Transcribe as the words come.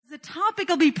topic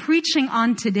I'll be preaching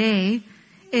on today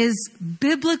is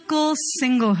biblical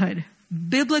singlehood,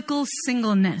 biblical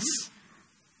singleness.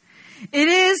 It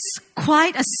is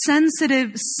quite a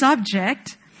sensitive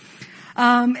subject.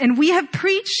 And we have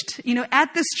preached,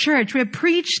 at this church, we have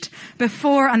preached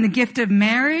before on the gift of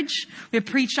marriage. We have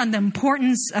preached on the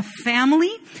importance of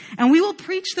family. And we will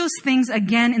preach those things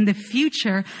again in the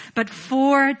future. But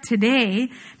for today,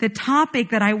 the topic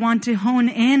that I want to hone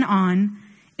in on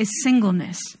is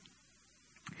singleness.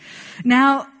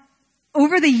 Now,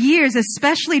 over the years,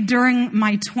 especially during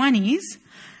my 20s,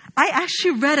 I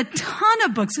actually read a ton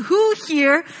of books. Who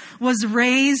here was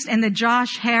raised in the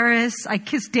Josh Harris, I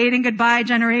kissed dating goodbye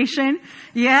generation?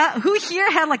 Yeah. Who here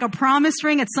had like a promise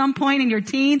ring at some point in your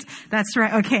teens? That's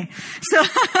right. Okay. So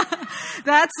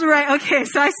that's right. Okay.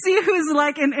 So I see who's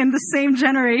like in the same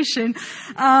generation.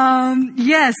 So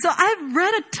I've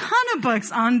read a ton of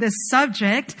books on this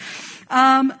subject.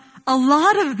 A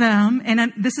lot of them,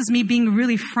 and this is me being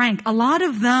really frank, a lot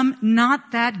of them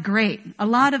not that great. A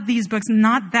lot of these books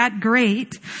not that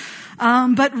great.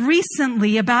 But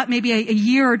recently, about maybe a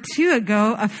year or two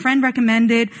ago, a friend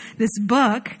recommended this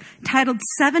book titled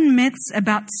 7 Myths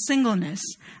About Singleness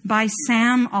by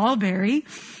Sam Allberry.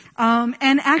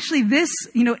 And actually this,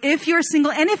 if you're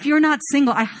single and if you're not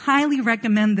single, I highly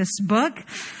recommend this book.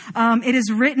 It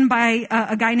is written by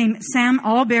a guy named Sam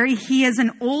Allberry. He is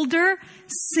an older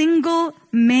single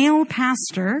male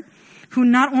pastor who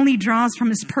not only draws from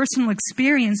his personal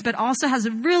experience, but also has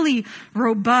a really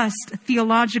robust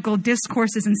theological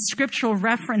discourses and scriptural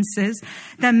references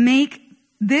that make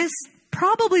this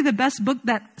probably the best book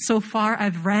that so far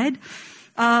I've read.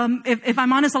 If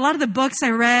I'm honest, a lot of the books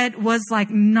I read was like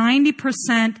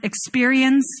 90%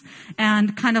 experience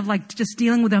and kind of like just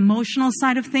dealing with the emotional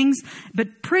side of things,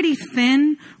 but pretty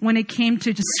thin when it came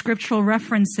to just scriptural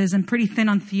references and pretty thin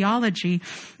on theology.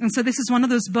 And so this is one of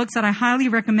those books that I highly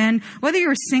recommend. Whether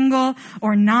you're single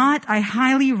or not, I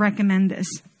highly recommend this.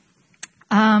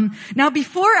 Now,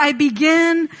 before I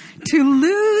begin to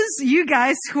lose you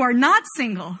guys who are not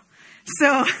single,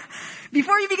 so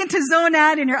before you begin to zone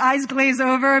out and your eyes glaze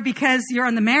over because you're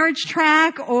on the marriage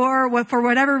track or for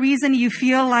whatever reason you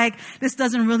feel like this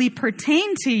doesn't really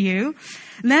pertain to you,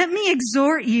 let me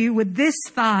exhort you with this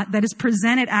thought that is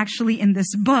presented actually in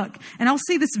this book. And I'll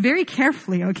say this very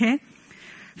carefully, okay?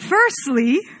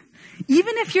 Firstly,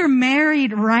 even if you're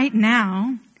married right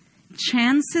now,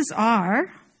 chances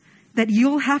are that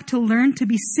you'll have to learn to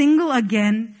be single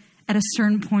again at a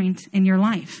certain point in your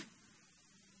life.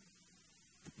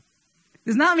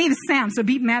 It's not me, it's Sam, so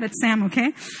be mad at Sam,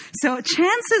 okay? So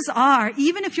chances are,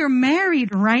 even if you're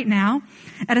married right now,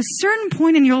 at a certain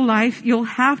point in your life, you'll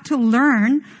have to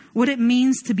learn what it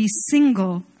means to be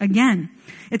single again.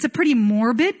 It's a pretty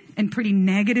morbid and pretty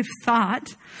negative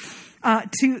thought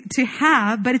to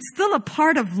have, but it's still a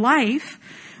part of life,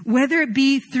 whether it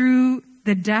be through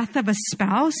the death of a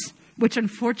spouse, which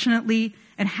unfortunately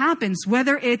it happens,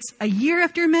 whether it's a year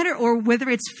after you marry or whether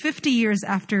it's 50 years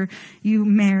after you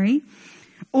marry.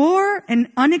 Or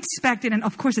an unexpected, and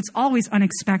of course it's always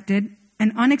unexpected,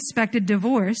 an unexpected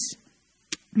divorce.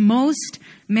 Most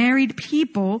married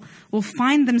people will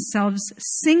find themselves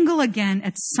single again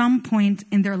at some point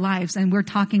in their lives. And we're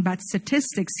talking about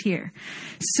statistics here.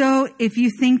 So if you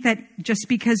think that just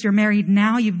because you're married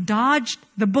now, you've dodged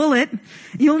the bullet,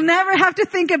 you'll never have to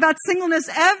think about singleness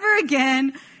ever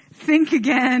again. Think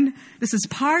again. This is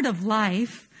part of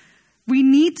life. We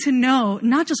need to know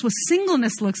not just what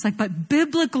singleness looks like, but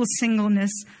biblical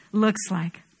singleness looks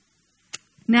like.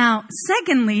 Now,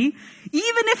 secondly,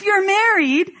 even if you're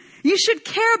married, you should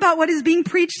care about what is being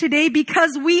preached today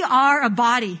because we are a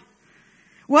body.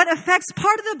 What affects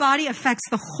part of the body affects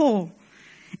the whole.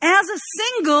 As a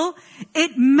single,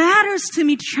 it matters to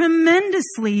me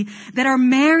tremendously that our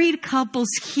married couples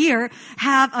here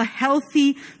have a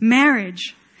healthy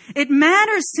marriage. It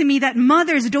matters to me that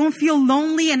mothers don't feel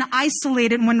lonely and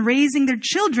isolated when raising their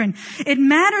children. It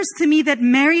matters to me that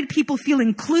married people feel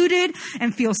included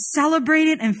and feel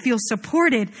celebrated and feel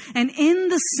supported. And in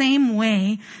the same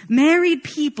way, married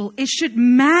people, it should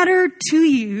matter to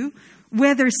you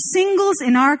whether singles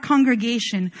in our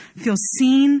congregation feel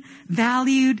seen,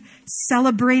 valued,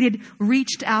 celebrated,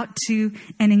 reached out to,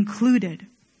 and included.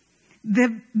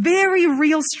 The very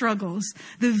real struggles,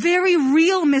 the very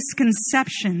real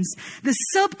misconceptions, the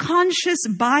subconscious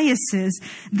biases,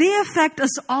 they affect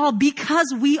us all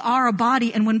because we are a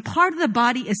body. And when part of the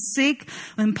body is sick,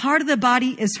 when part of the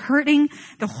body is hurting,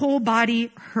 the whole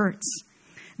body hurts.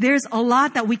 There's a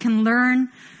lot that we can learn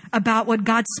about what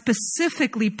God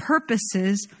specifically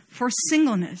purposes for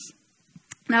singleness.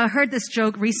 Now, I heard this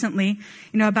joke recently,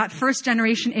 about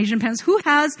first-generation Asian parents. Who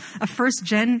has a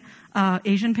first-gen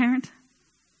Asian parent?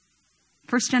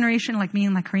 First generation, like me,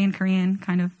 and like Korean,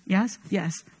 kind of. Yes?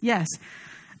 Yes.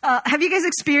 Have you guys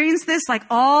experienced this? Like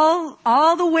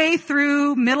all the way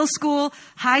through middle school,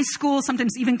 high school,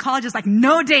 sometimes even college, it's like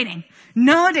no dating,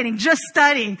 just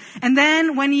studying. And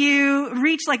then when you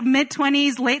reach like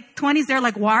mid-20s, late 20s, they're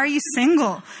like, why are you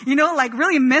single? Like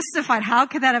really mystified. How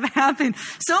could that have happened?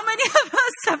 So many of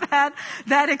us have had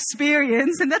that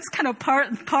experience. And that's kind of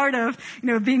part of,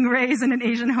 being raised in an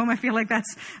Asian home. I feel like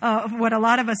that's what a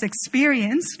lot of us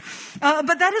experienced.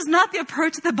 But that is not the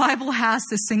approach that the Bible has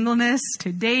to singleness,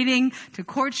 to dating, to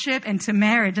courtship, and to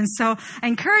marriage. And so I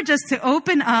encourage us to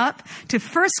open up to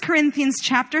 1 Corinthians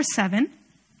chapter 7.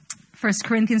 1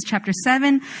 Corinthians chapter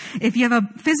 7. If you have a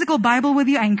physical Bible with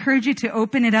you, I encourage you to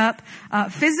open it up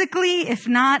physically. If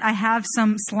not, I have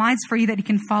some slides for you that you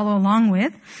can follow along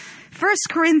with. 1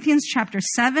 Corinthians chapter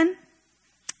 7.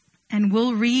 And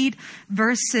we'll read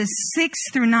verses 6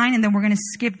 through 9, and then we're going to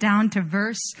skip down to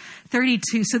verse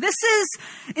 32. So this is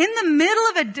in the middle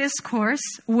of a discourse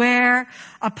where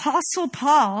Apostle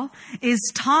Paul is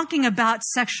talking about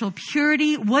sexual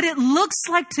purity, what it looks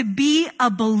like to be a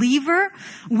believer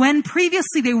when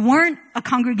previously they weren't a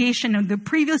congregation, or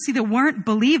previously they weren't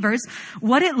believers,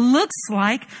 what it looks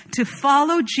like to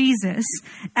follow Jesus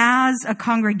as a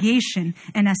congregation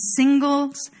and as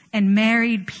singles and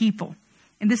married people.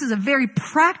 And this is a very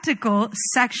practical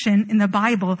section in the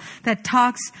Bible that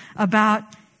talks about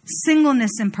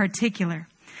singleness in particular.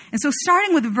 And so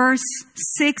starting with verse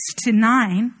 6 to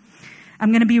 9, I'm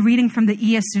going to be reading from the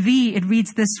ESV. It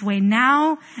reads this way: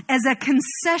 now, as a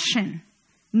concession,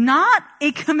 not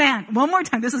a command. One more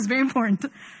time. This is very important.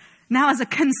 Now, as a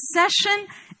concession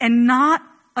and not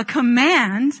a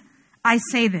command, I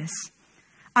say this.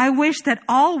 I wish that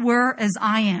all were as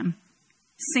I am,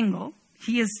 single.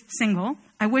 He is single.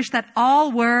 I wish that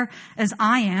all were as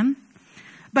I am,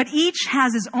 but each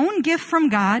has his own gift from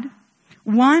God,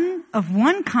 one of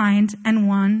one kind and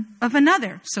one of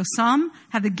another. So some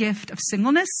have the gift of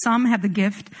singleness, some have the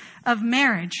gift of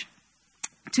marriage.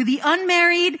 To the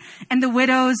unmarried and the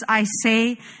widows, I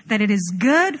say that it is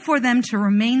good for them to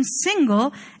remain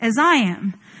single as I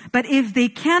am. But if they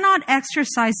cannot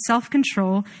exercise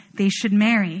self-control, they should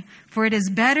marry. For it is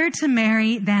better to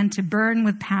marry than to burn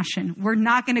with passion. We're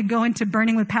not going to go into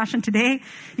burning with passion today.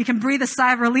 You can breathe a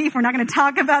sigh of relief. We're not going to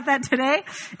talk about that today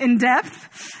in depth.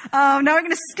 Now we're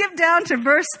going to skip down to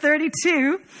verse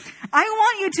 32. I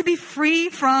want you to be free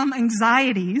from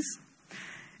anxieties.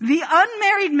 The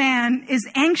unmarried man is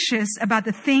anxious about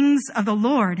the things of the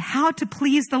Lord, how to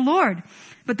please the Lord.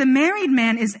 But the married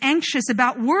man is anxious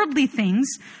about worldly things,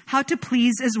 how to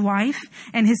please his wife,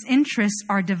 and his interests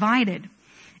are divided.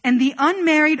 And the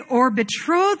unmarried or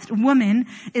betrothed woman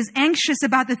is anxious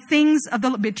about the things of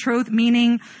the betrothed,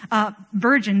 meaning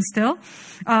virgin still.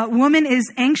 Woman is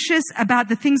anxious about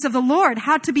the things of the Lord,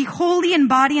 how to be holy in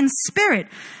body and spirit.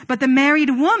 But the married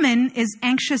woman is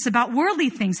anxious about worldly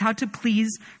things, how to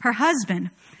please her husband.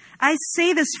 I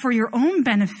say this for your own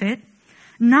benefit,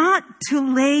 not to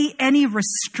lay any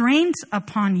restraint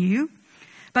upon you,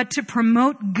 but to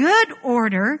promote good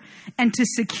order and to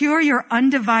secure your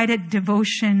undivided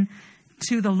devotion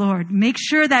to the Lord. Make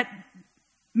sure that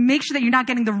you're not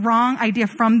getting the wrong idea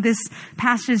from this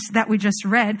passage that we just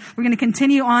read. We're going to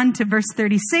continue on to verse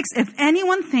 36. If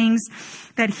anyone thinks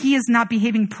that he is not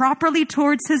behaving properly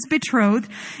towards his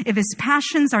betrothed, if his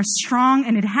passions are strong,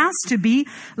 and it has to be,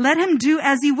 let him do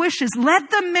as he wishes. Let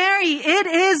them marry. It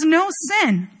is no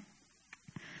sin.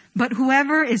 But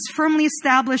whoever is firmly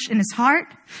established in his heart,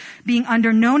 being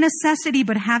under no necessity,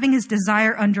 but having his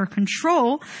desire under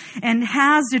control, and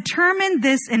has determined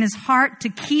this in his heart to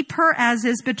keep her as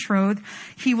his betrothed,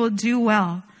 he will do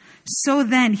well. So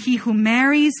then, he who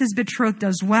marries his betrothed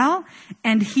does well,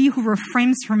 and he who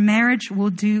refrains from marriage will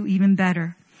do even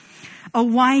better. A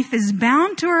wife is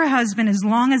bound to her husband as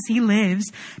long as he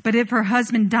lives, but if her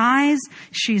husband dies,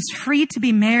 she is free to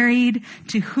be married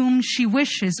to whom she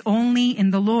wishes, only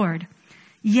in the Lord.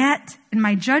 Yet, in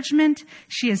my judgment,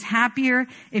 she is happier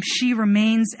if she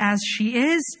remains as she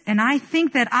is, and I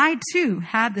think that I too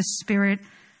have the Spirit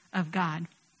of God.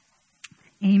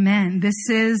 Amen. This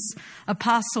is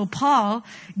Apostle Paul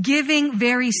giving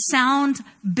very sound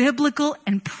biblical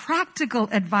and practical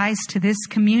advice to this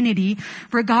community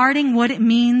regarding what it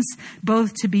means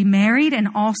both to be married and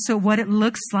also what it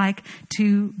looks like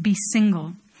to be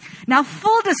single. Now,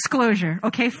 full disclosure,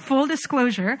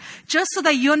 just so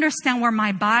that you understand where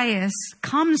my bias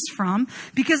comes from,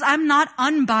 because I'm not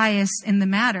unbiased in the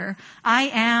matter. I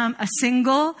am a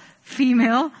single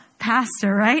female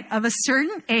pastor, right, of a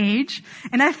certain age.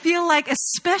 And I feel like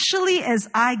especially as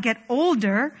I get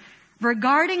older,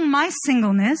 regarding my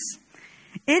singleness,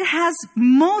 it has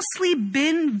mostly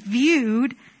been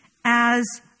viewed as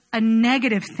a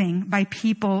negative thing by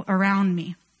people around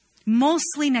me.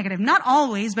 Mostly negative. Not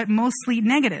always, but mostly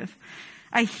negative.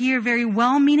 I hear very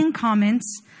well-meaning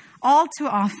comments all too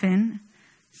often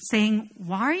saying,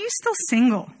 why are you still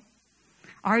single?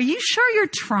 Are you sure you're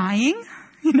trying?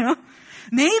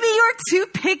 Maybe you're too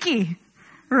picky,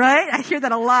 right? I hear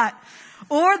that a lot.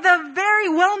 Or the very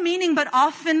well-meaning but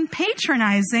often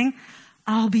patronizing,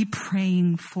 I'll be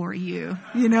praying for you,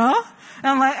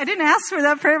 I'm like, I didn't ask for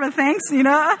that prayer, but thanks,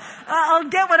 I'll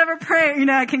get whatever prayer,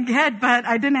 I can get, but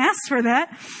I didn't ask for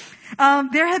that.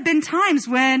 There have been times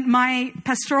when my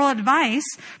pastoral advice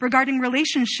regarding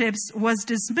relationships was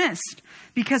dismissed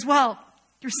because, well,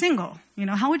 you're single,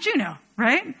 how would you know,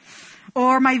 right?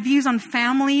 Or my views on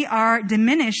family are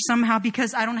diminished somehow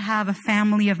because I don't have a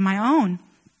family of my own.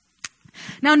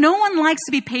 Now, no one likes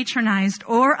to be patronized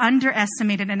or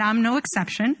underestimated, and I'm no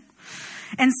exception.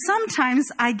 And sometimes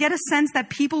I get a sense that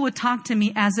people would talk to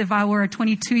me as if I were a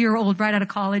 22-year-old right out of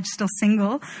college, still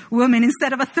single woman,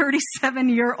 instead of a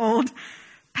 37-year-old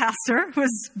pastor who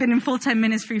has been in full-time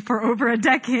ministry for over a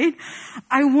decade.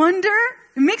 It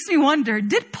makes me wonder,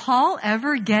 did Paul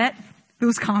ever get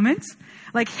those comments?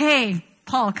 Like, hey,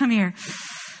 Paul, come here.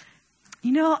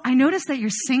 I noticed that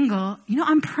you're single.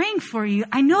 I'm praying for you.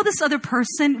 I know this other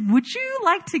person. Would you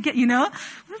like to get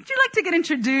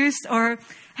introduced? Or,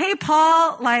 hey,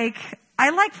 Paul, I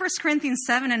like 1 Corinthians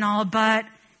 7 and all, but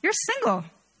you're single.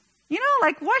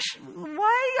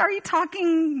 Why are you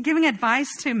giving advice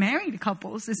to married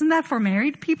couples? Isn't that for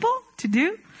married people to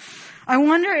do? I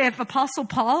wonder if Apostle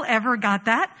Paul ever got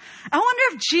that. I wonder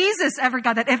if Jesus ever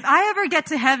got that. If I ever get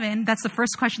to heaven, that's the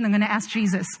first question I'm going to ask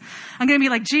Jesus. I'm going to be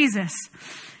like, Jesus,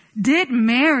 did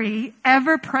Mary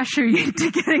ever pressure you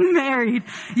into getting married?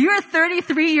 You're a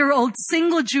 33-year-old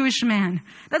single Jewish man.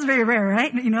 That's very rare,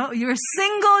 right? You're a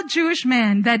single Jewish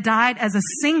man that died as a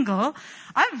single.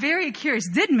 I'm very curious.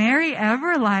 Did Mary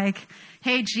ever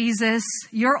hey, Jesus,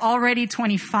 you're already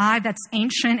 25. That's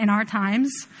ancient in our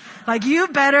times. You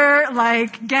better,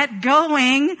 get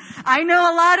going. I know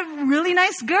a lot of really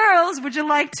nice girls. Would you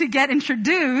like to get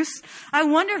introduced? I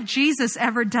wonder if Jesus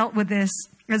ever dealt with this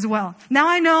as well. Now,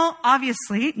 I know,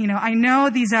 obviously, I know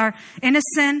these are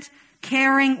innocent,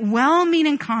 caring,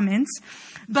 well-meaning comments.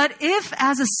 But if,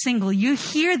 as a single, you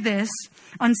hear this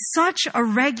on such a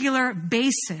regular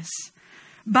basis,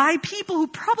 by people who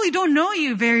probably don't know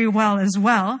you very well as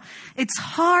well, it's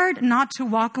hard not to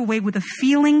walk away with a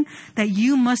feeling that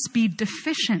you must be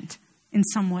deficient in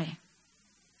some way.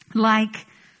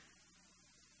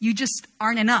 You just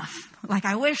aren't enough.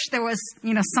 I wish there was,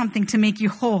 something to make you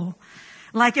whole.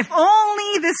 If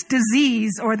only this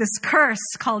disease or this curse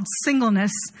called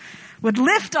singleness would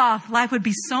lift off, life would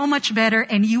be so much better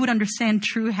and you would understand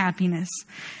true happiness.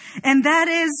 And that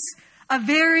is a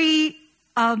very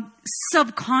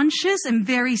subconscious and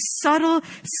very subtle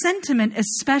sentiment,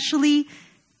 especially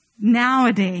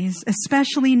nowadays.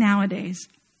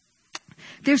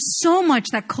 There's so much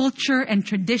that culture and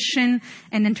tradition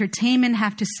and entertainment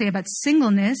have to say about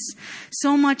singleness,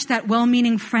 so much that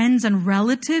well-meaning friends and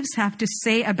relatives have to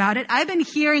say about it. I've been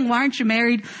hearing, why aren't you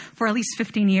married for at least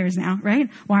 15 years now, right?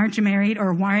 Why aren't you married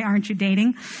or why aren't you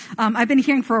dating? I've been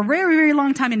hearing for a very, very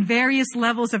long time in various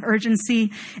levels of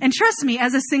urgency. And trust me,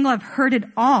 as a single, I've heard it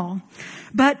all.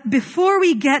 But before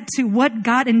we get to what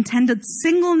God intended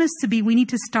singleness to be, we need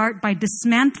to start by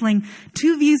dismantling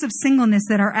two views of singleness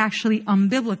that are actually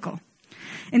unbiblical.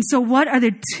 And so what are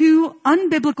the two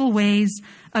unbiblical ways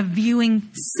of viewing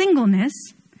singleness?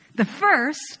 The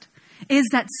first is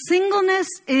that singleness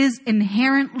is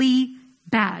inherently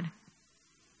bad.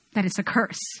 That it's a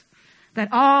curse. That,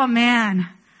 oh man,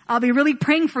 I'll be really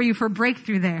praying for you for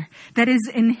breakthrough there. That is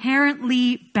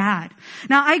inherently bad.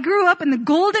 Now, I grew up in the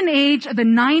golden age of the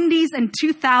 90s and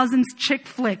 2000s chick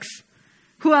flicks.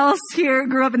 Who else here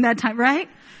grew up in that time, right?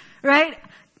 Right?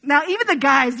 Now, even the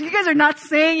guys, you guys are not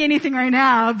saying anything right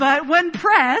now, but when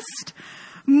pressed,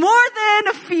 more than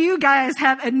a few guys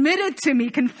have admitted to me,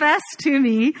 confessed to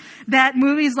me, that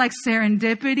movies like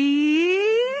Serendipity,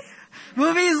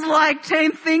 movies like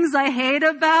 10 Things I Hate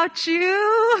About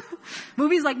You,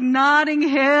 movies like Notting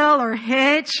Hill or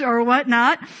Hitch or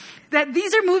whatnot, that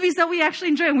these are movies that we actually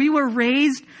enjoy, and we were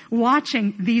raised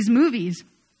watching these movies.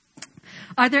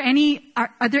 Are there any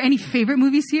favorite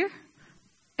movies here?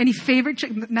 Any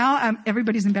favorite now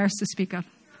everybody's embarrassed to speak of.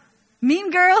 Mean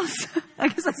Girls? I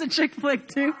guess that's a chick flick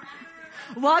too.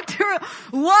 Walk to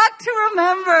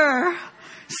Remember.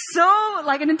 So,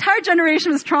 like, an entire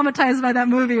generation was traumatized by that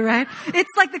movie, right? It's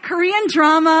like the Korean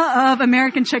drama of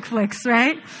American chick flicks,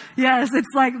 right? Yes,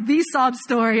 it's like the sob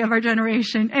story of our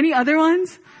generation. Any other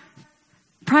ones?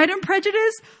 Pride and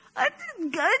Prejudice? A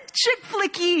chick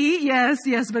flicky.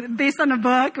 Yes, but based on a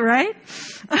book, right?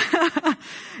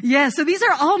 Yeah, so these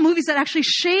are all movies that actually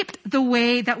shaped the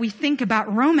way that we think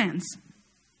about romance.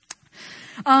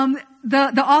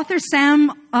 The author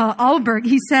Sam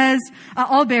Allberry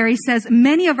says,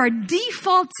 many of our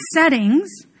default settings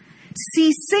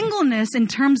see singleness in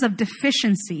terms of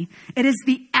deficiency. It is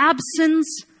the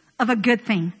absence of a good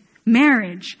thing.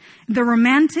 Marriage, the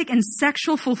romantic and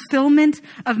sexual fulfillment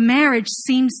of marriage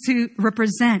seems to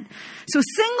represent. So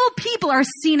single people are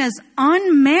seen as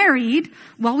unmarried,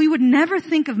 while we would never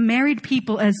think of married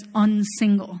people as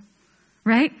unsingle.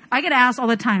 Right? I get asked all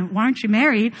the time, why aren't you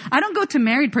married? I don't go to a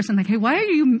married person like, hey, why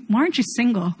aren't you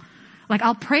single? Like,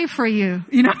 I'll pray for you.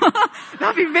 You know,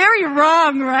 that'd be very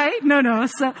wrong, right? No.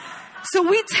 So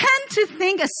we tend to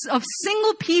think of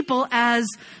single people as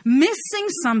missing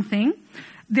something.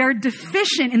 They're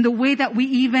deficient in the way that we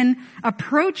even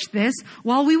approach this,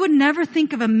 while we would never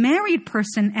think of a married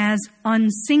person as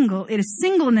unsingle. It is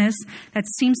singleness that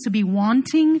seems to be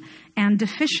wanting and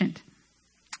deficient.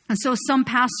 And so some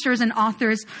pastors and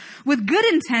authors with good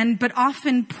intent, but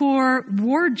often poor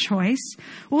word choice,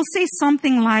 will say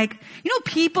something like,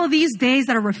 people these days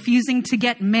that are refusing to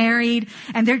get married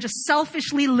and they're just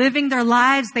selfishly living their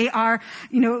lives. They are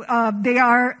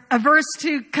averse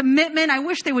to commitment. I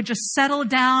wish they would just settle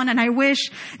down, and I wish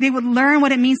they would learn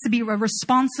what it means to be a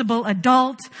responsible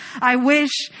adult. I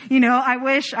wish. They're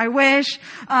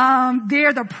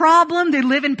the problem. They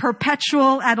live in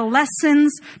perpetual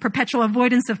adolescence, perpetual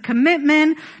avoidance of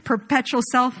commitment, perpetual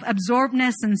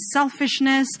self-absorbedness and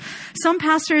selfishness. Some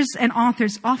pastors and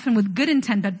authors, often with good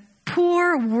intent but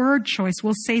poor word choice,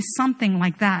 will say something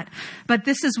like that. But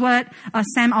this is what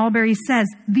Sam Allberry says.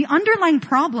 The underlying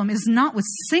problem is not with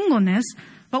singleness,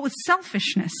 but with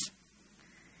selfishness.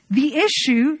 The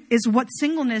issue is what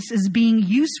singleness is being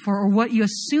used for, or what you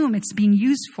assume it's being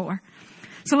used for.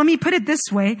 So let me put it this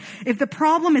way. If the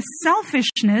problem is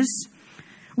selfishness,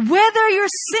 whether you're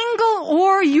single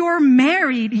or you're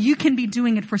married, you can be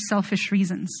doing it for selfish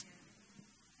reasons.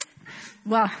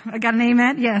 Well, I got an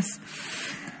amen? Yes.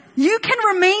 You can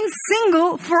remain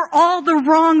single for all the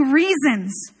wrong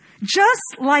reasons, just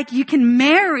like you can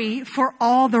marry for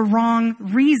all the wrong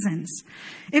reasons.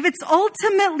 If it's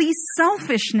ultimately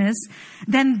selfishness,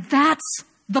 then that's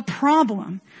the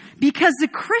problem. Because the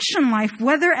Christian life,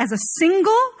 whether as a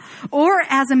single or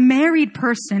as a married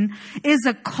person, is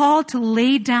a call to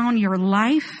lay down your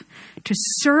life, to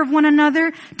serve one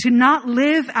another, to not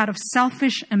live out of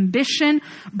selfish ambition,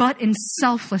 but in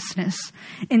selflessness,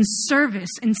 in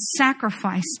service, in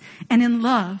sacrifice, and in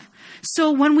love.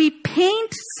 So when we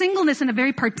paint singleness in a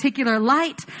very particular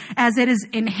light, as it is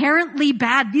inherently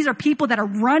bad, these are people that are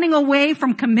running away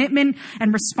from commitment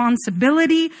and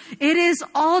responsibility, it is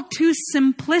all too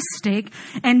simplistic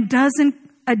and doesn't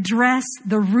address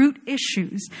the root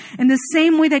issues. In the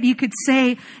same way that you could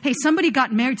say, hey, somebody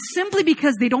got married simply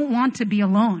because they don't want to be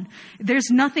alone.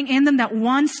 There's nothing in them that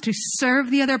wants to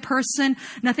serve the other person,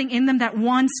 nothing in them that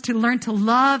wants to learn to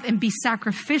love and be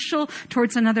sacrificial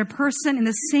towards another person. In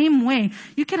the same way,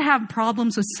 you can have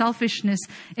problems with selfishness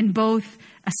in both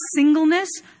singleness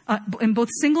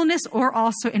or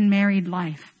also in married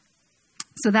life.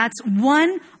 So that's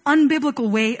one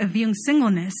unbiblical way of viewing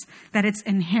singleness, that it's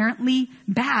inherently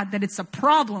bad, that it's a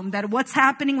problem, that what's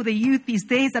happening with the youth these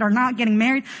days that are not getting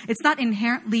married, it's not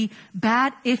inherently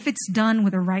bad if it's done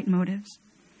with the right motives.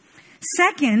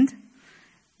 Second,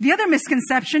 the other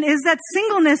misconception is that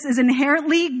singleness is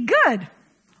inherently good,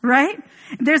 right?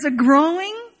 There's a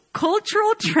growing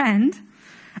cultural trend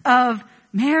of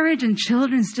marriage and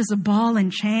children is just a ball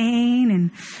and chain,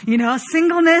 and,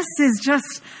 singleness is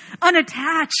just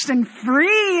unattached and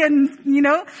free and,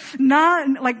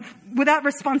 not like without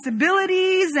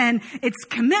responsibilities, and it's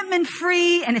commitment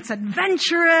free and it's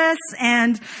adventurous,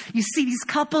 and you see these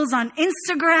couples on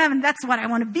Instagram and that's what I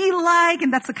want to be like,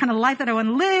 and that's the kind of life that I want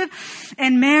to live.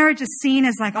 And marriage is seen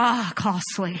as like,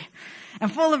 costly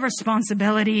and full of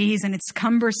responsibilities, and it's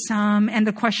cumbersome. And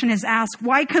the question is asked,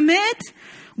 why commit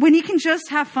when you can just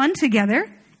have fun together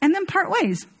and then part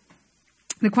ways?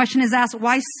 The question is asked,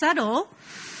 why settle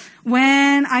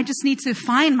when I just need to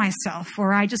find myself,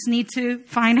 or I just need to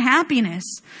find happiness?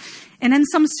 And in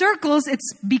some circles,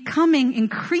 it's becoming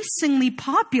increasingly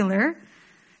popular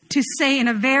to say in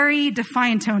a very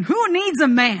defiant tone, who needs a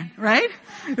man, right?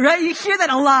 Right? You hear that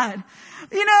a lot.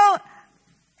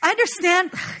 I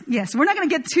understand. Yes, we're not going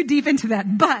to get too deep into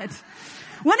that, but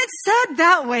when it's said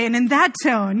that way and in that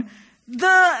tone,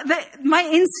 my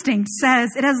instinct says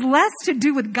it has less to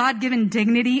do with God-given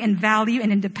dignity and value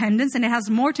and independence, and it has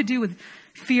more to do with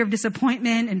fear of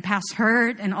disappointment and past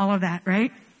hurt and all of that,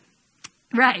 right?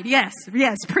 Right, yes,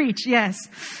 preach, yes.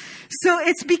 So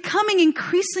it's becoming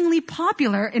increasingly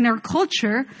popular in our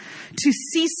culture to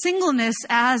see singleness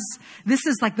as this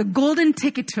is like the golden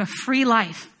ticket to a free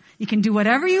life. You can do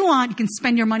whatever you want. You can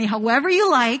spend your money however you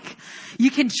like.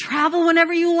 You can travel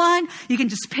whenever you want. You can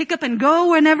just pick up and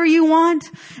go whenever you want.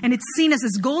 And it's seen as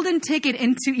this golden ticket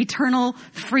into eternal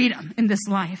freedom in this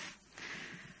life.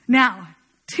 Now,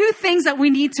 two things that we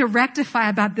need to rectify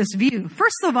about this view.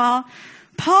 First of all,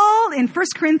 Paul in 1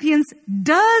 Corinthians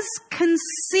does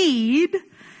concede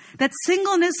that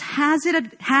singleness has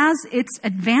its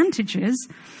advantages,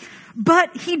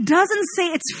 but he doesn't say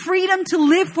it's freedom to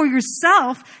live for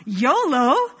yourself,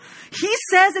 YOLO. He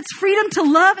says it's freedom to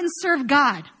love and serve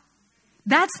God.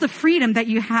 That's the freedom that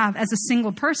you have as a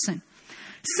single person.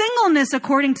 Singleness,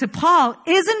 according to Paul,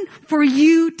 isn't for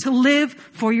you to live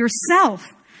for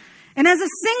yourself. And as a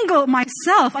single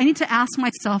myself, I need to ask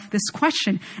myself this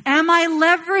question. Am I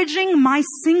leveraging my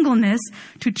singleness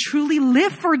to truly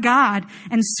live for God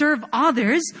and serve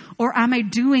others, or am I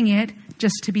doing it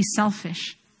just to be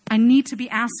selfish? I need to be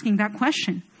asking that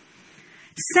question.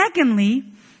 Secondly,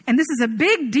 and this is a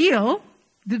big deal,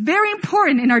 very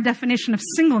important in our definition of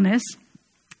singleness,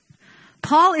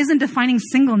 Paul isn't defining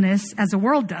singleness as the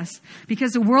world does,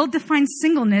 because the world defines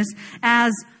singleness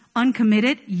as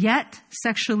uncommitted yet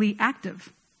sexually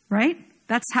active, right?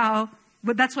 That's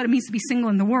what it means to be single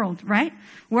in the world, right?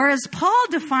 Whereas Paul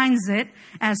defines it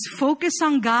as focus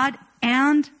on God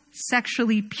and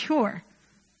sexually pure.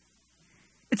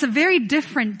 It's a very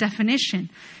different definition.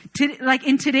 Like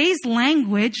in today's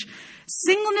language,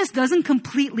 singleness doesn't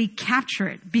completely capture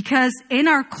it, because in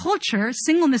our culture,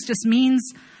 singleness just means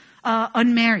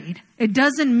unmarried. It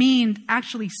doesn't mean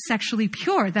actually sexually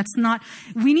pure. That's not,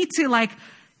 we need to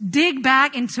dig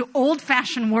back into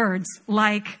old-fashioned words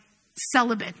like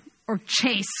celibate or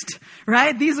chaste,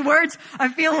 right? These words, I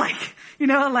feel like,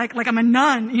 like I'm a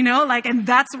nun, and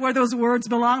that's where those words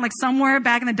belong, like somewhere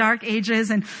back in the dark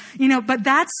ages. And, but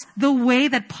that's the way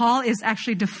that Paul is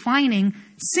actually defining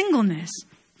singleness.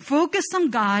 Focused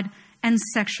on God and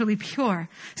sexually pure.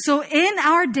 So in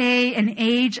our day and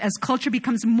age, as culture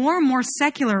becomes more and more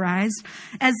secularized,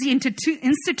 as the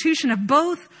institution of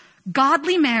both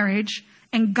godly marriage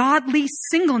and godly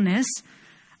singleness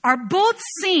are both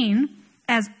seen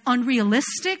as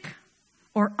unrealistic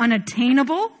or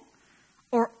unattainable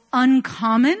or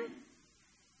uncommon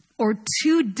or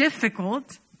too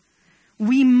difficult,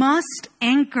 we must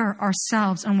anchor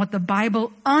ourselves on what the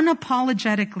Bible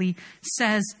unapologetically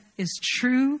says is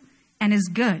true and is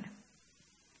good.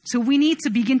 So we need to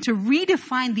begin to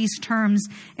redefine these terms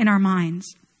in our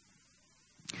minds.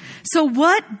 So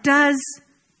what does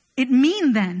it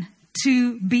mean then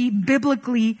to be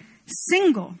biblically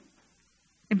single?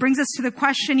 It brings us to the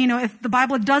question, if the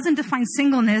Bible doesn't define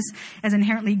singleness as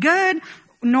inherently good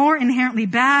nor inherently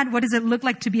bad, what does it look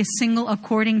like to be a single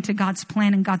according to God's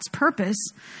plan and God's purpose?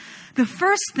 The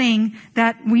first thing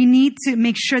that we need to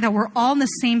make sure that we're all on the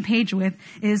same page with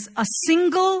is a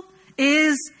single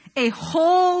is a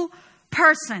whole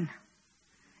person.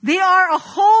 They are a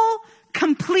whole,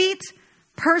 complete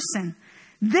person.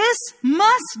 This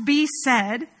must be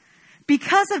said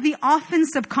because of the often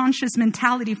subconscious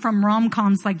mentality from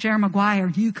rom-coms like Jerry Maguire,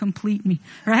 you complete me,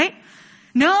 right?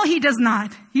 No, he does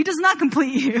not. He does not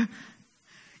complete you.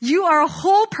 You are a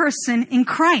whole person in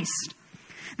Christ.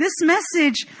 This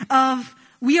message of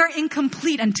we are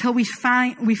incomplete until we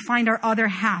find our other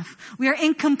half. We are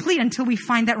incomplete until we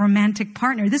find that romantic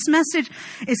partner. This message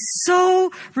is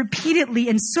so repeatedly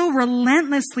and so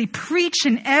relentlessly preached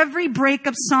in every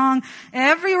breakup song,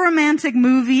 every romantic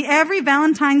movie, every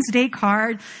Valentine's Day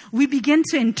card. We begin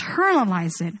to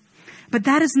internalize it. But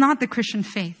that is not the Christian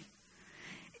faith.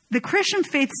 The Christian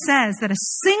faith says that a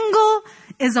single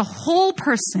is a whole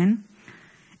person.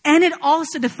 And it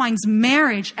also defines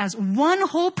marriage as one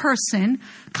whole person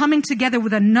coming together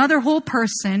with another whole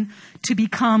person to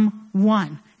become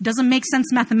one. It doesn't make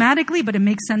sense mathematically, but it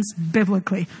makes sense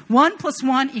biblically. 1 +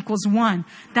 1 = 1.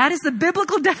 That is the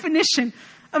biblical definition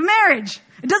of marriage.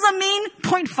 It doesn't mean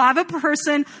 0.5 of a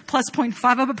person plus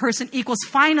 0.5 of a person equals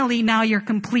finally now you're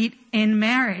complete in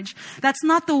marriage. That's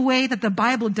not the way that the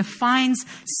Bible defines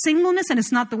singleness, and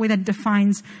it's not the way that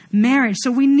defines marriage.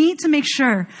 So we need to make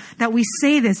sure that we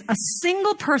say this. A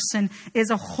single person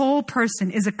is a whole person,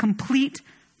 is a complete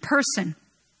person.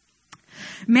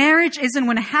 Marriage isn't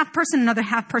when a half person and another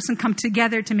half person come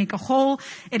together to make a whole.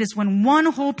 It is when one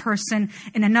whole person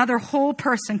and another whole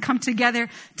person come together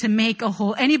to make a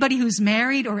whole. Anybody who's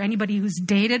married or anybody who's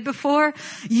dated before,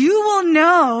 you will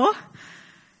know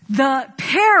the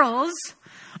perils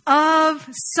of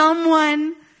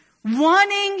someone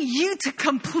wanting you to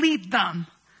complete them.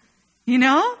 You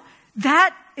know?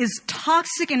 That is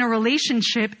toxic in a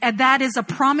relationship, and that is a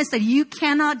promise that you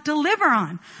cannot deliver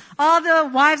on. All the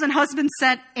wives and husbands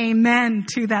said amen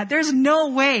to that. There's no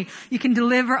way you can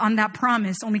deliver on that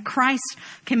promise. Only Christ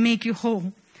can make you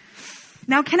whole.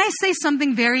 Now, can I say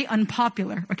something very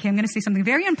unpopular? Okay, I'm going to say something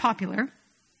very unpopular.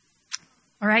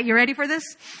 All right, you ready for this?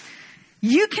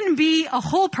 You can be a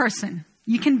whole person.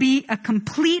 You can be a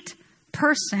complete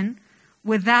person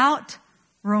without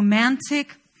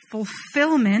romantic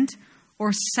fulfillment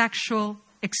or sexual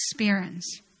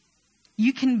experience.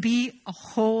 You can be a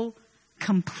whole,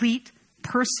 complete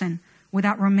person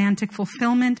without romantic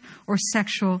fulfillment or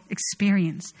sexual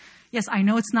experience. Yes, I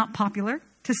know it's not popular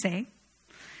to say,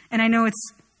 and I know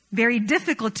it's very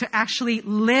difficult to actually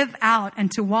live out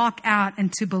and to walk out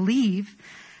and to believe,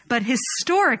 but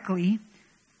historically,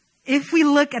 if we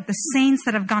look at the saints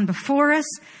that have gone before us,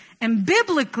 and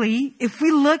biblically, if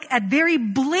we look at very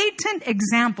blatant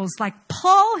examples like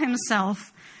Paul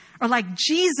himself or like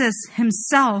Jesus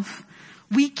himself,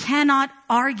 we cannot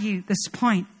argue this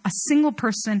point. A single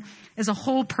person is a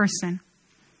whole person.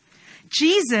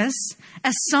 Jesus,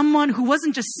 as someone who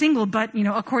wasn't just single, but,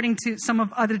 according to some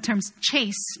of other terms,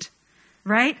 chaste,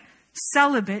 right?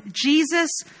 Celibate. Jesus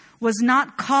was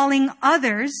not calling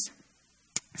others,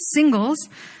 singles,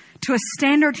 to a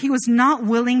standard he was not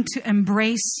willing to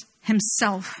embrace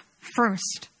himself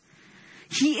first.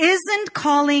 He isn't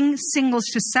calling singles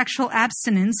to sexual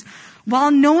abstinence while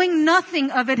knowing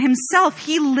nothing of it himself.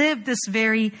 He lived this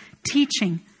very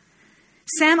teaching.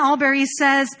 Sam Allberry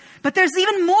says, but there's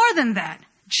even more than that.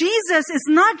 Jesus is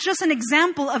not just an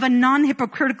example of a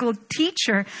non-hypocritical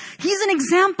teacher. He's an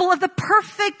example of the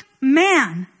perfect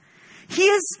man. He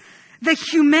is the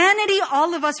humanity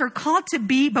all of us are called to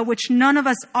be, but which none of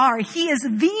us are. He is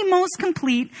the most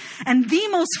complete and the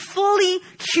most fully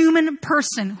human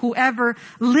person who ever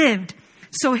lived.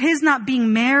 So his not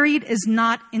being married is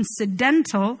not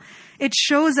incidental. It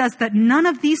shows us that none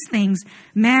of these things,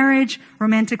 marriage,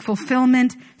 romantic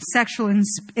fulfillment, sexual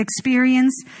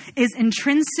experience, is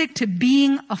intrinsic to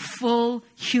being a full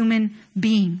human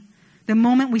being. The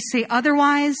moment we say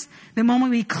otherwise, the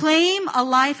moment we claim a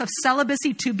life of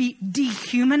celibacy to be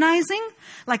dehumanizing,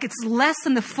 like it's less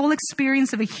than the full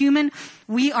experience of a human,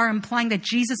 we are implying that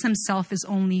Jesus himself is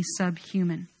only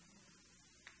subhuman.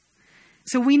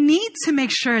 So we need to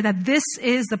make sure that this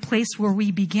is the place where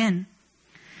we begin.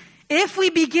 If we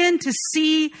begin to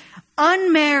see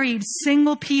unmarried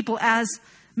single people as,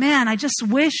 man, I just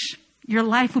wish your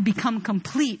life would become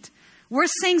complete, we're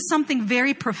saying something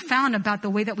very profound about the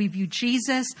way that we view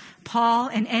Jesus, Paul,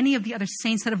 and any of the other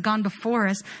saints that have gone before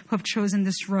us who have chosen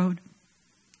this road.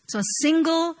 So a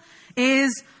single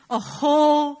is a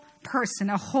whole person,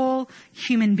 a whole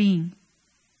human being.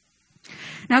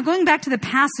 Now going back to the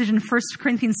passage in 1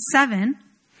 Corinthians 7,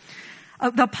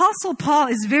 the Apostle Paul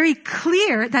is very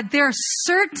clear that there are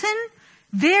certain,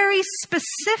 very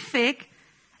specific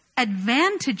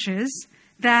advantages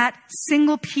that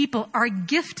single people are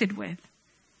gifted with.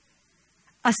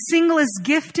 A single is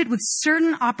gifted with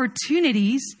certain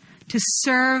opportunities to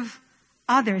serve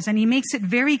others. And he makes it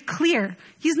very clear.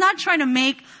 He's not trying to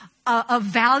make a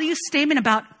value statement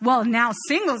about, well, now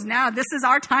singles, now this is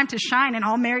our time to shine, and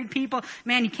all married people,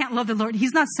 man, you can't love the Lord.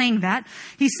 He's not saying that.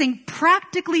 He's saying,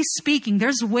 practically speaking,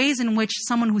 there's ways in which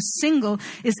someone who's single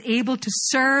is able to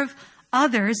serve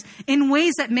others in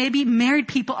ways that maybe married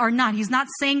people are not. He's not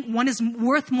saying one is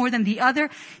worth more than the other.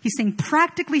 He's saying,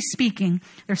 practically speaking,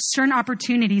 there are certain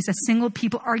opportunities that single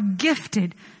people are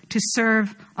gifted to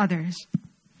serve others.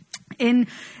 In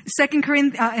 1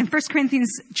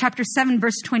 Corinthians chapter 7,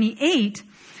 verse 28,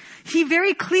 he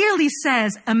very clearly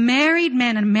says a married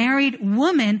man and a married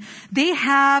woman, they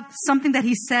have something that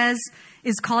he says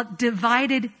is called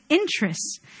divided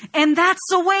interests. And that's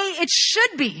the way it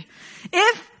should be.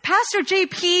 If Pastor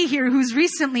JP here, who's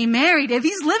recently married, if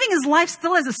he's living his life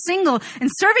still as a single and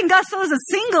serving God still as a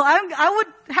single, I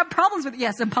would have problems with it.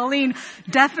 Yes, and Pauline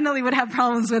definitely would have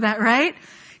problems with that, right?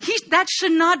 That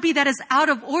should not be that is out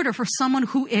of order for someone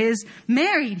who is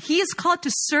married. He is called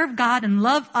to serve God and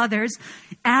love others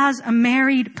as a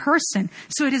married person.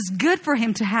 So it is good for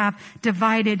him to have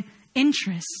divided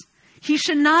interests. He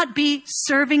should not be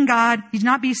serving God. He should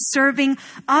not be serving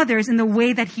others in the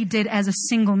way that he did as a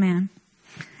single man.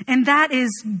 And that is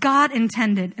God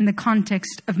intended in the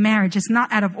context of marriage. It's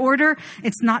not out of order.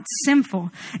 It's not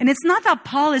sinful. And it's not that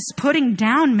Paul is putting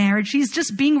down marriage. He's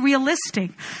just being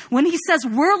realistic. When he says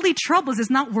worldly troubles, it's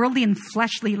not worldly and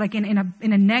fleshly, like in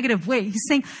a negative way. He's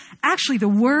saying, actually, the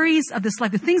worries of this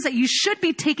life, the things that you should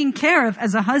be taking care of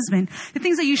as a husband, the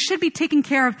things that you should be taking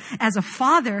care of as a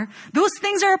father, those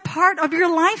things are a part of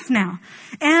your life now.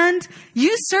 And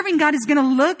you serving God is going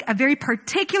to look a very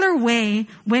particular way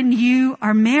when you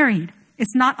are married.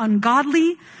 It's not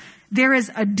ungodly. There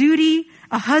is a duty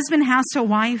a husband has to a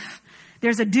wife.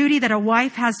 There's a duty that a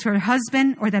wife has to her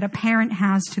husband or that a parent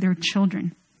has to their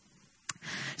children.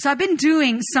 So I've been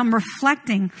doing some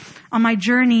reflecting on my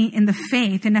journey in the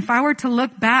faith. And if I were to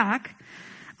look back,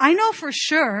 I know for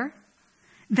sure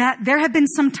that there have been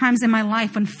some times in my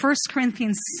life when 1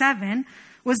 Corinthians 7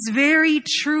 was very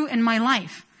true in my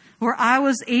life, where I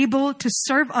was able to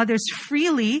serve others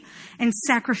freely and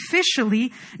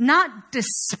sacrificially, not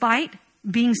despite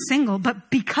being single, but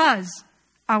because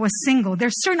I was single.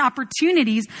 There's certain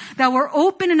opportunities that were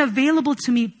open and available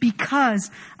to me because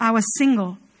I was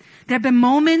single. There have been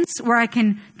moments where I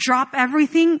can drop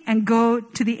everything and go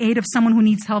to the aid of someone who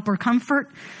needs help or comfort.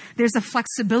 There's a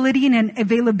flexibility and an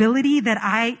availability that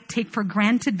I take for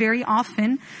granted very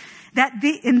often.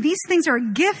 And these things are a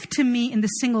gift to me in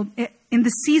the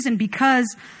season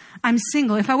because I'm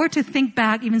single. If I were to think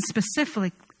back even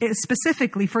specifically,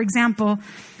 for example,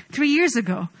 3 years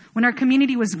ago, when our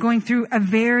community was going through a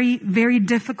very, very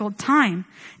difficult time.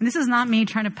 And this is not me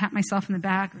trying to pat myself in the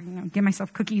back or give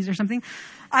myself cookies or something.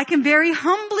 I can very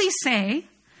humbly say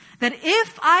that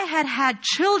if I had had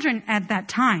children at that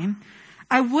time,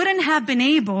 I wouldn't have been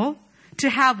able to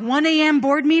have 1 a.m.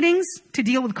 board meetings to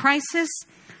deal with crisis.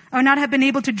 I would not have been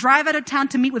able to drive out of town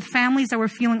to meet with families that were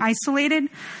feeling isolated.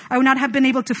 I would not have been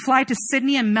able to fly to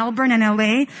Sydney and Melbourne and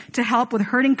LA to help with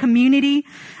hurting community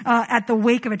at the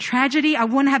wake of a tragedy. I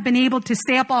wouldn't have been able to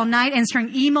stay up all night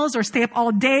answering emails or stay up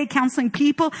all day counseling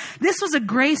people. This was a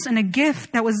grace and a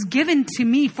gift that was given to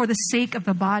me for the sake of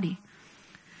the body.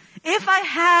 If I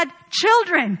had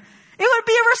children, it would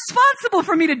be irresponsible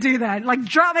for me to do that. Like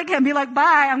drop my kid and be like,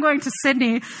 bye, I'm going to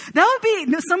Sydney.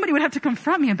 Somebody would have to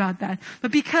confront me about that.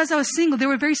 But because I was single, there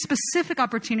were very specific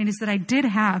opportunities that I did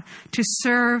have to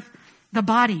serve the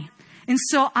body. And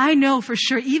so I know for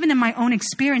sure, even in my own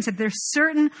experience, that there's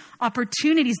certain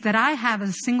opportunities that I have as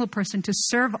a single person to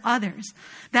serve others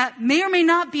that may or may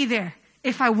not be there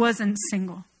if I wasn't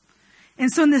single.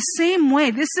 And so in the same way,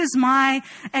 this is my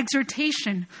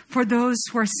exhortation for those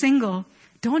who are single.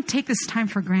 Don't take this time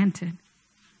for granted.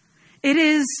 It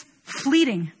is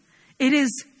fleeting. It is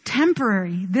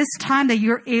temporary. This time that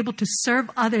you're able to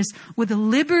serve others with the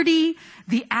liberty,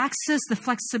 the access, the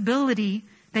flexibility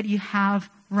that you have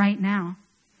right now.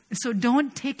 So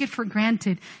don't take it for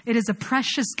granted. It is a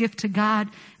precious gift to God,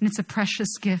 and it's a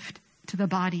precious gift to the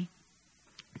body.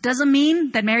 Doesn't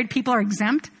mean that married people are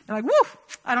exempt. They're like, woo,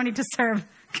 I don't need to serve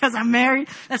because I'm married.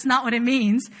 That's not what it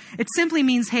means. It simply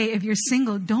means, hey, if you're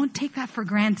single, don't take that for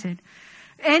granted.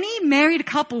 Any married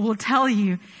couple will tell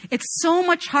you it's so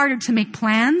much harder to make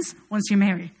plans once you're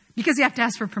married because you have to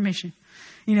ask for permission.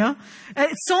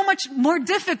 It's so much more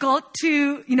difficult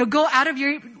to, go out of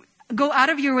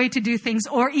your way to do things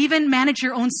or even manage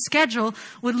your own schedule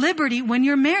with liberty when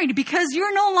you're married because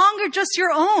you're no longer just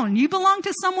your own. You belong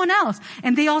to someone else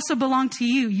and they also belong to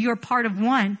you. You're part of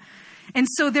one. And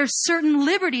so there's certain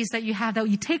liberties that you have that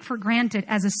you take for granted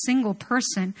as a single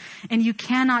person, and you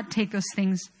cannot take those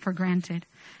things for granted.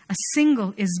 A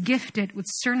single is gifted with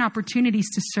certain opportunities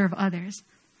to serve others,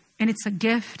 and it's a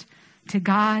gift to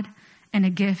God and a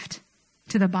gift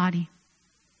to the body.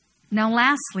 Now,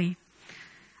 lastly,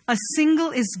 a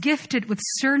single is gifted with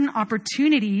certain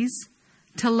opportunities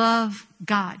to love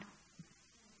God.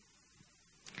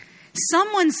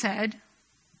 Someone said,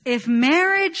 if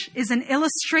marriage is an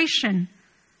illustration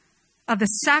of the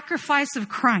sacrifice of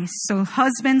Christ, so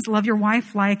husbands, love your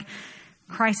wife like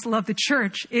Christ loved the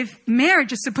church. If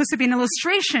marriage is supposed to be an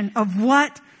illustration of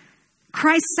what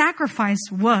Christ's sacrifice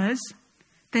was,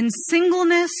 then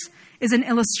singleness is an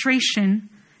illustration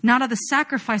not of the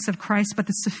sacrifice of Christ, but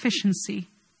the sufficiency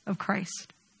of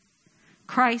Christ.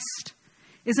 Christ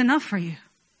is enough for you.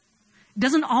 It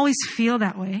doesn't always feel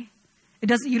that way.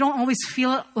 You don't always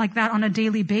feel like that on a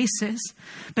daily basis,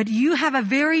 but you have a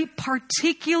very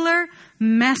particular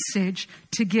message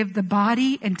to give the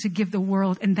body and to give the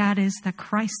world, and that is that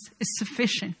Christ is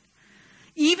sufficient.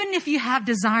 Even if you have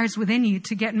desires within you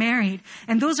to get married,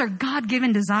 and those are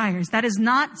God-given desires, that is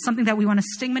not something that we want to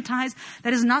stigmatize.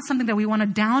 That is not something that we want to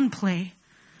downplay.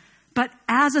 But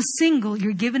as a single,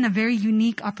 you're given a very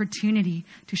unique opportunity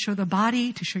to show the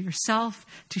body, to show yourself,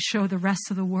 to show the rest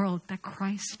of the world that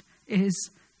Christ is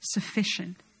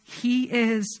sufficient. He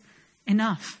is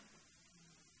enough.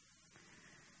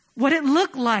 What it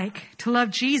looked like to love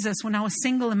Jesus when I was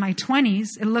single in my 20s,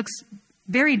 it looks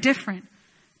very different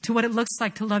to what it looks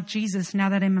like to love Jesus now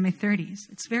that I'm in my 30s.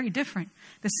 It's very different.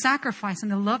 The sacrifice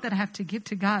and the love that I have to give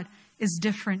to God is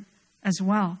different as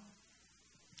well.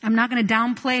 I'm not going to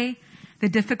downplay the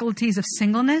difficulties of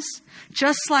singleness,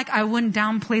 just like I wouldn't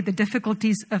downplay the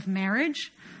difficulties of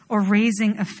marriage or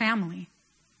raising a family.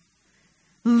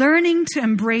 Learning to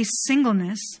embrace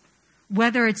singleness,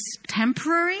 whether it's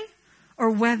temporary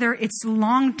or whether it's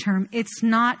long-term, it's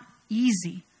not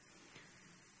easy.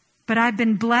 But I've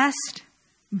been blessed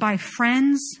by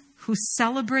friends who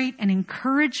celebrate and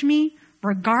encourage me,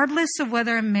 regardless of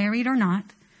whether I'm married or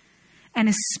not, and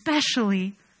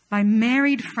especially by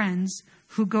married friends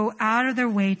who go out of their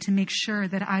way to make sure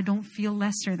that I don't feel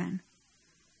lesser than.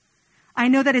 I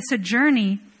know that it's a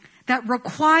journey that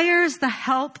requires the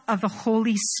help of the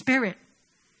Holy Spirit.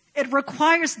 It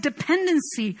requires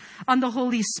dependency on the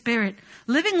Holy Spirit.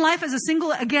 Living life as a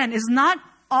single, again, is not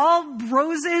all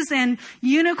roses and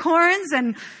unicorns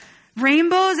and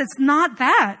rainbows. It's not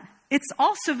that. It's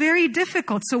also very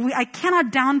difficult. So I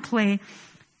cannot downplay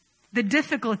the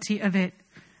difficulty of it.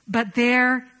 But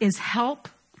there is help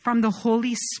from the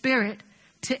Holy Spirit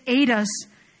to aid us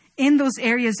in those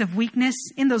areas of weakness,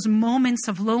 in those moments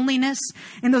of loneliness,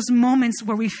 in those moments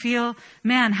where we feel,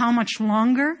 man, how much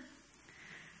longer?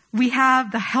 We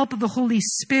have the help of the Holy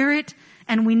Spirit,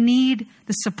 and we need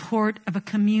the support of a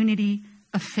community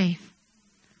of faith.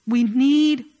 We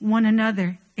need one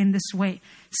another in this way.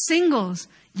 Singles,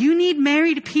 you need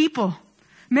married people.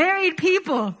 Married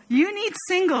people, you need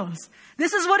singles.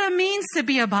 This is what it means to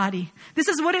be a body. This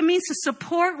is what it means to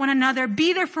support one another,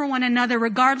 be there for one another,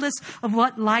 regardless of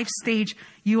what life stage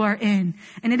you are in.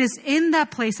 And it is in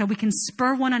that place that we can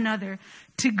spur one another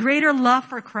to greater love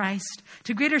for Christ,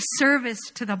 to greater service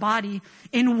to the body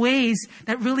in ways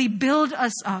that really build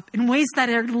us up, in ways that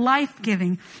are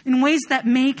life-giving, in ways that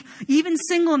make even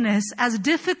singleness, as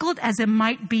difficult as it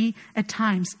might be at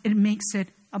times, it makes it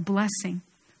a blessing.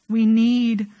 We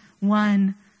need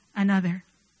one another.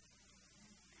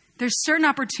 There's certain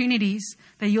opportunities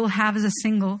that you'll have as a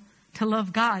single to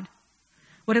love God.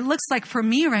 What it looks like for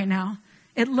me right now,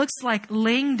 it looks like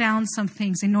laying down some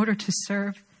things in order to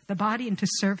serve the body and to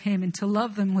serve Him and to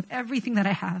love them with everything that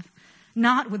I have.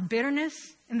 Not with bitterness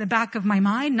in the back of my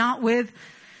mind, not with,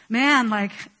 man,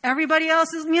 like everybody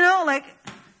else is, like,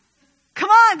 come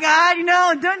on,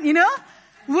 God, don't,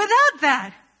 without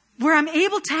that, where I'm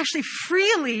able to actually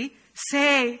freely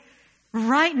say,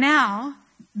 right now,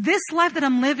 this life that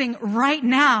I'm living right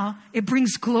now, it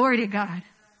brings glory to God.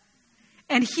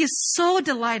 And He is so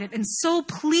delighted and so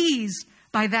pleased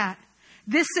by that.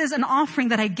 This is an offering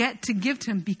that I get to give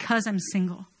to Him because I'm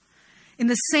single. In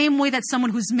the same way that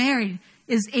someone who's married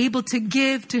is able to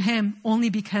give to Him only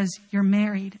because you're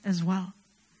married as well.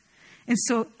 And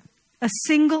so a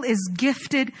single is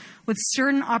gifted with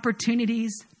certain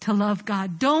opportunities to love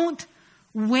God. Don't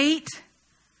wait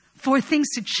for things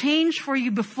to change for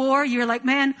you before you're like,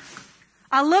 man,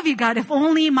 I love you, God, if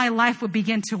only my life would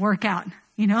begin to work out,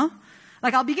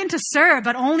 Like I'll begin to serve,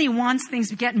 but only once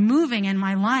things get moving in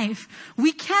my life.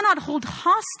 We cannot hold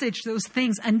hostage those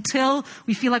things until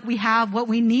we feel like we have what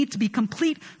we need to be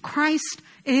complete. Christ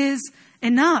is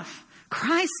enough.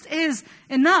 Christ is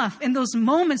enough. In those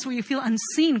moments where you feel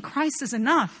unseen, Christ is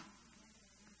enough.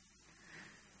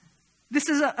 This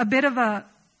is a bit of a,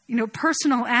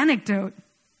 personal anecdote.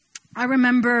 I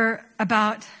remember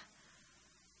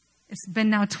it's been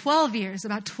now 12 years.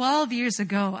 About 12 years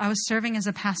ago, I was serving as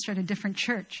a pastor at a different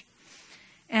church.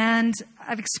 And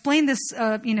I've explained this,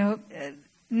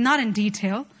 not in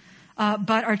detail,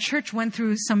 but our church went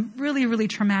through some really, really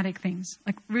traumatic things.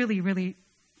 Like really, really,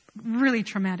 really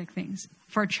traumatic things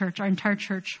for our church. Our entire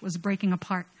church was breaking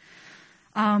apart.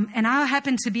 And I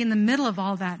happened to be in the middle of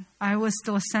all that. I was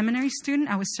still a seminary student.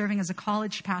 I was serving as a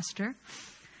college pastor.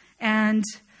 And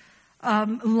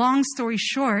long story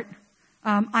short,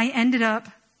 I ended up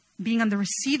being on the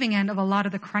receiving end of a lot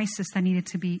of the crisis that needed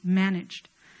to be managed.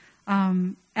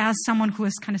 As someone who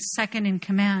was kind of second in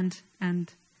command,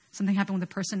 and something happened with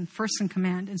the person first in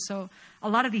command. And so a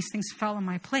lot of these things fell on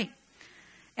my plate.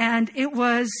 And it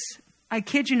was, I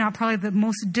kid you not, probably the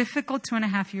most difficult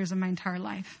 2.5 years of my entire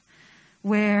life,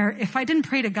 where if I didn't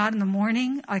pray to God in the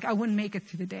morning, like I wouldn't make it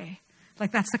through the day.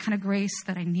 Like that's the kind of grace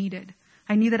that I needed.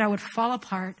 I knew that I would fall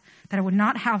apart, that I would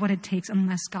not have what it takes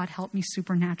unless God helped me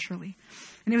supernaturally.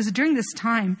 And it was during this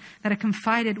time that I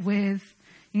confided with,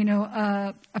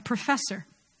 a professor.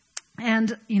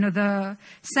 And, the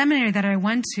seminary that I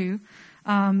went to,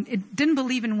 it didn't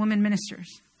believe in women ministers.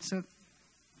 So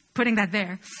putting that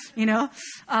there,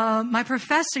 my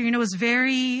professor, was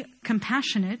very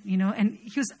compassionate, and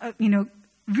he was,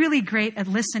 really great at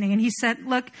listening. And he said,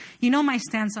 look, my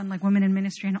stance on like women in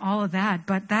ministry and all of that,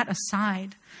 but that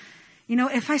aside,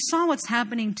 if I saw what's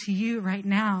happening to you right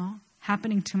now,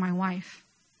 happening to my wife,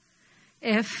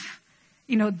 if,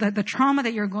 the trauma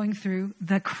that you're going through,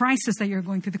 the crisis that you're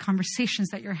going through, the conversations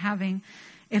that you're having,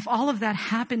 if all of that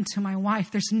happened to my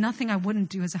wife, there's nothing I wouldn't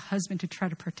do as a husband to try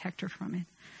to protect her from it.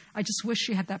 I just wish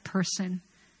you had that person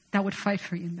that would fight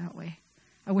for you in that way.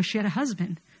 I wish you had a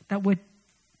husband that would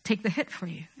take the hit for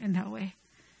you in that way.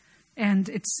 And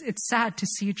it's sad to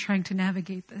see you trying to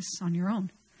navigate this on your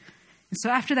own. And so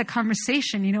after that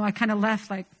conversation, I kind of left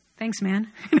like, thanks, man.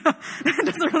 That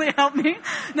doesn't really help me.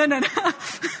 No.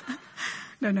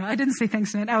 No, I didn't say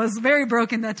thanks, man. I was very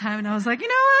broken that time. And I was like, you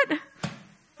know what?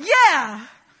 Yeah.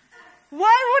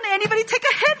 Why wouldn't anybody take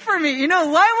a hit for me?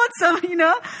 Why would some,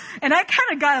 And I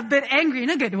kind of got a bit angry in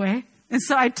a good way. And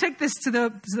so I took this to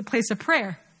the place of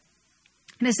prayer.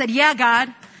 And I said, yeah,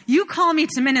 God, you call me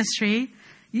to ministry.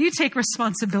 You take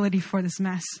responsibility for this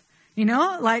mess. You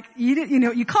call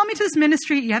me to this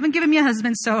ministry. You haven't given me a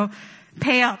husband, so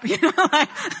pay up. Take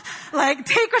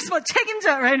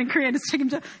right? In Korean, it's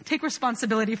take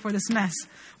responsibility for this mess.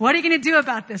 What are you going to do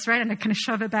about this, right? And I kind of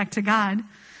shove it back to God.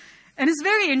 And it's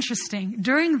very interesting.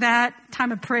 During that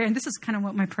time of prayer, and this is kind of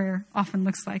what my prayer often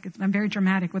looks like. I'm very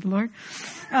dramatic with the Lord.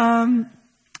 I'm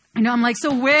like,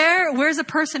 so where's a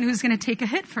person who's going to take a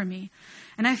hit for me?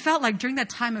 And I felt like during that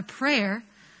time of prayer,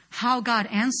 how God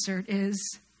answered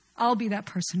is, I'll be that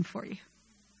person for you.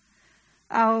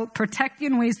 I'll protect you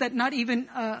in ways that not even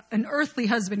an earthly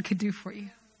husband could do for you.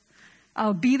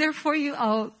 I'll be there for you.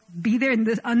 I'll be there in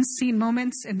the unseen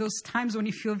moments and those times when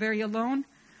you feel very alone.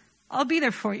 I'll be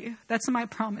there for you. That's my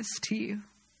promise to you.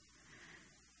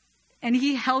 And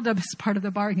he held up his part of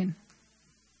the bargain.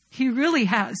 He really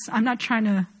has. I'm not trying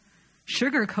to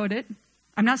sugarcoat it.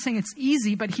 I'm not saying it's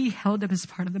easy, but he held up his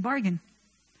part of the bargain.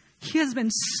 He has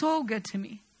been so good to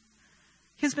me.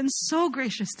 He has been so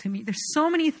gracious to me. There's so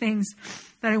many things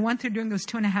that I went through during those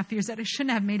 2.5 years that I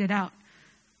shouldn't have made it out.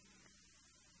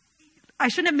 I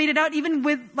shouldn't have made it out even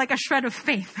with like a shred of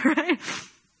faith, right?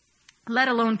 Let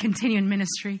alone continue in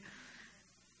ministry.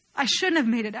 I shouldn't have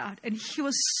made it out. And he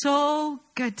was so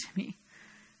good to me.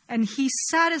 And he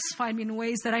satisfied me in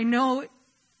ways that I know,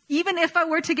 even if I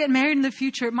were to get married in the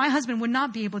future, my husband would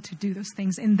not be able to do those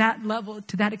things in that level,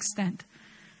 to that extent.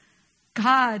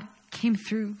 God came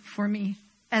through for me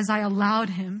as I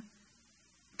allowed him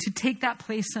to take that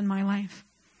place in my life.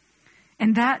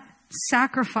 And that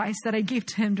sacrifice that I gave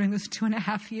to him during those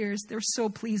 2.5 years, they're so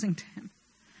pleasing to him.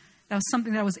 That was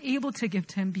something that I was able to give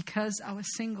to him because I was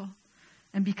single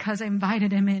and because I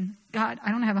invited him in. God,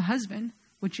 I don't have a husband.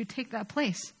 Would you take that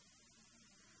place?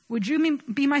 Would you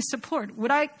be my support?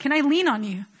 Can I lean on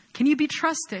you? Can you be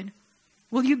trusted?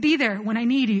 Will you be there when I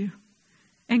need you?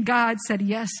 And God said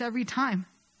yes every time.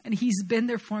 And he's been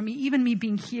there for me. Even me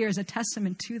being here is a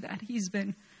testament to that. He's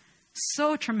been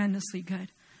so tremendously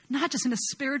good. Not just in a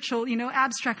spiritual,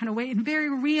 abstract kind of way, in very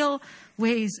real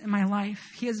ways in my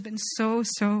life. He has been so,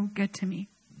 so good to me.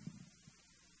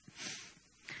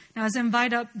 Now, as I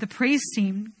invite up the praise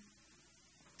team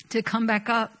to come back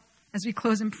up as we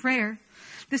close in prayer,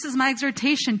 this is my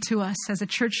exhortation to us as a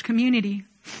church community.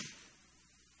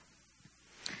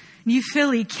 New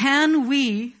Philly, can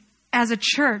we, as a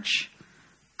church,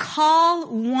 call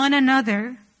one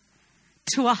another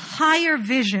to a higher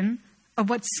vision of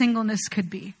what singleness could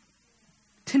be?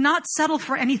 To not settle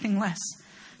for anything less.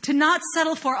 To not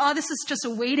settle for, this is just a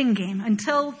waiting game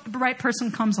until the right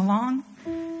person comes along.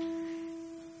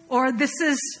 Or this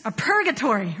is a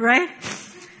purgatory, right?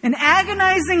 An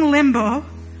agonizing limbo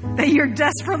that you're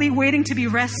desperately waiting to be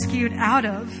rescued out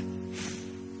of.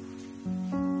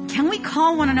 Can we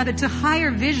call one another to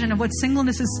higher vision of what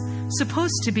singleness is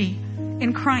supposed to be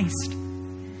in Christ?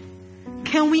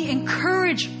 Can we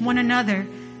encourage one another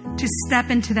to step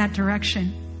into that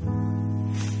direction?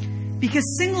 Because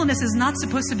singleness is not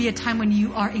supposed to be a time when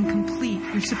you are incomplete.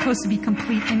 You're supposed to be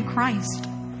complete in Christ.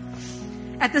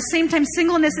 At the same time,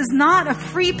 singleness is not a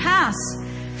free pass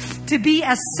to be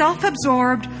as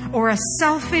self-absorbed or as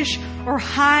selfish or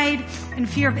hide in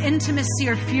fear of intimacy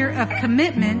or fear of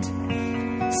commitment.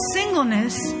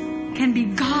 Singleness can be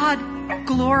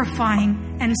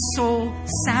God-glorifying and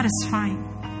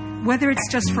soul-satisfying, whether it's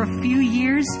just for a few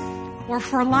years or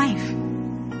for life.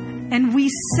 And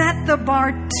we set the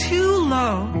bar too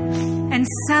low and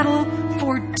settle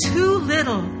for too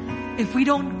little if we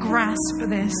don't grasp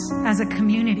this as a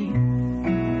community.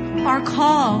 Our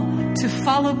call to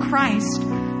follow Christ,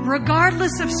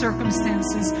 regardless of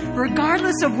circumstances,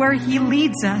 regardless of where He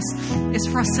leads us, is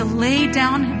for us to lay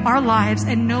down our lives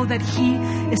and know that He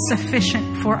is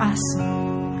sufficient for us.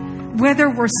 Whether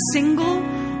we're single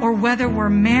or whether we're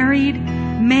married,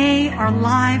 may our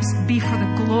lives be for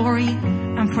the glory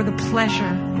and for the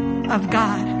pleasure of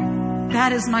God.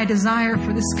 That is my desire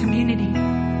for this community.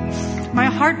 My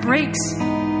heart breaks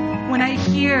when I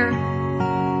hear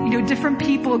different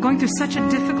people going through such a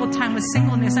difficult time with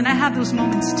singleness. And I have those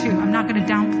moments too. I'm not going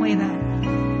to downplay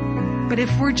that. But if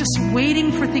we're just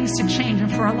waiting for things to change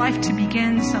and for our life to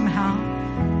begin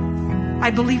somehow,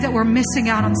 I believe that we're missing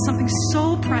out on something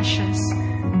so precious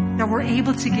that we're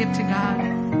able to give to God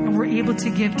and we're able to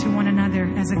give to one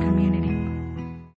another as a community.